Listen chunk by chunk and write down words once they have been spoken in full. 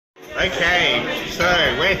Okay, so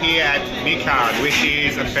we're here at Mikan, which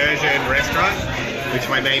is a Persian restaurant, which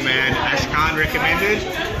my main man Ashkan recommended. You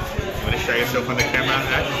want to show yourself on the camera,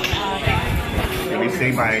 Ash? You'll be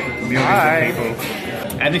seen by millions of people.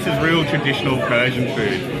 And this is real traditional Persian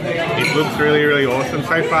food. It looks really, really awesome.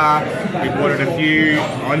 So far, we've ordered a few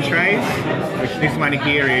entrees, which this one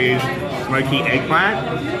here is smoky eggplant,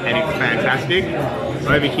 and it's fantastic.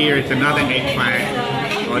 Over here, it's another eggplant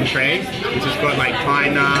entree, which has got like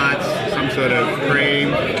pine nuts, some sort of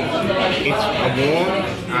cream. It's a warm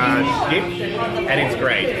dip, and it's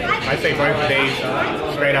great. I say both of these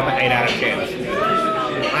straight up an 8 out of 10.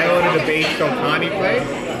 I ordered a beef sultani plate.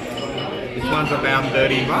 This one's about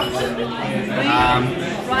 30 bucks.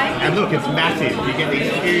 And look, it's massive. You get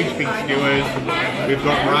these huge big skewers. We've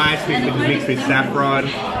got rice mixed with saffron.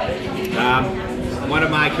 One of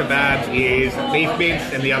my kebabs is beef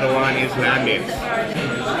mince and the other one is lamb mince.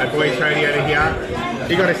 My boy Tony over here,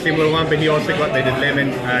 he got a similar one, but he also got the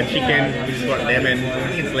lemon chicken. He's got lemon, I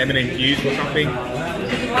think it's lemon infused or something.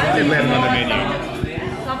 There's lemon on the menu.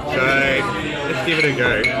 So let's give it a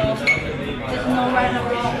go.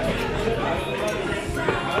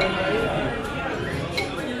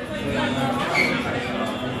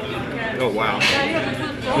 Oh wow,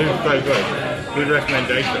 this is so good. Good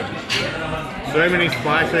recommendation. So many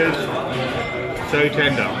spices, so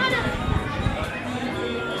tender.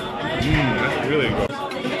 That's really good.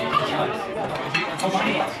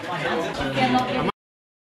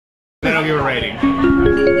 Then I'll give a rating.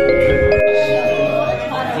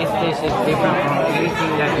 This dish is different from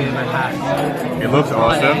anything that you ever had. It looks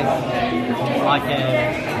awesome. Like a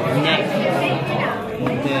neck, the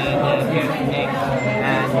neck,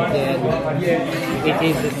 and it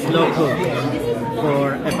is slow cooked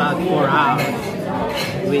for about 4 hours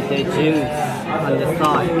with the juice on the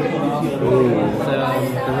side. Ooh. So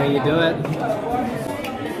the way you do it,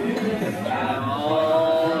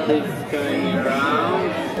 all this going around.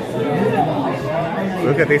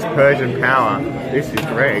 Look at this Persian power. This is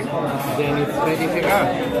great. Then it's ready to go.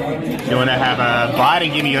 You want to have a bite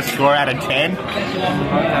and give me your score out of 10?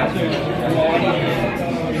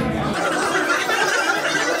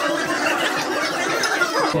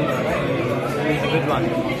 It's a good one.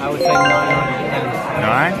 I would say 9 out of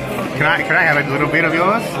 10. 9? Can I have a little bit of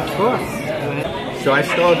yours? Of course. So I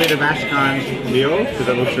stole a bit of Ashkan's meal because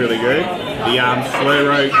it looks really good. The slow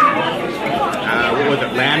roast, what was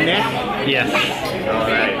it, lamb neck? Yes.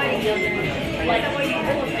 Alright.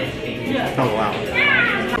 Oh wow.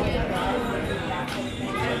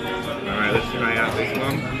 Alright, let's try out this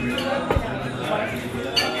one.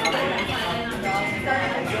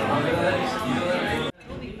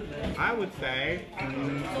 I would say,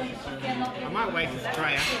 I might wait to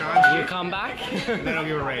try Ashkan's. You come back? And then I'll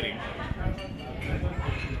give a rating.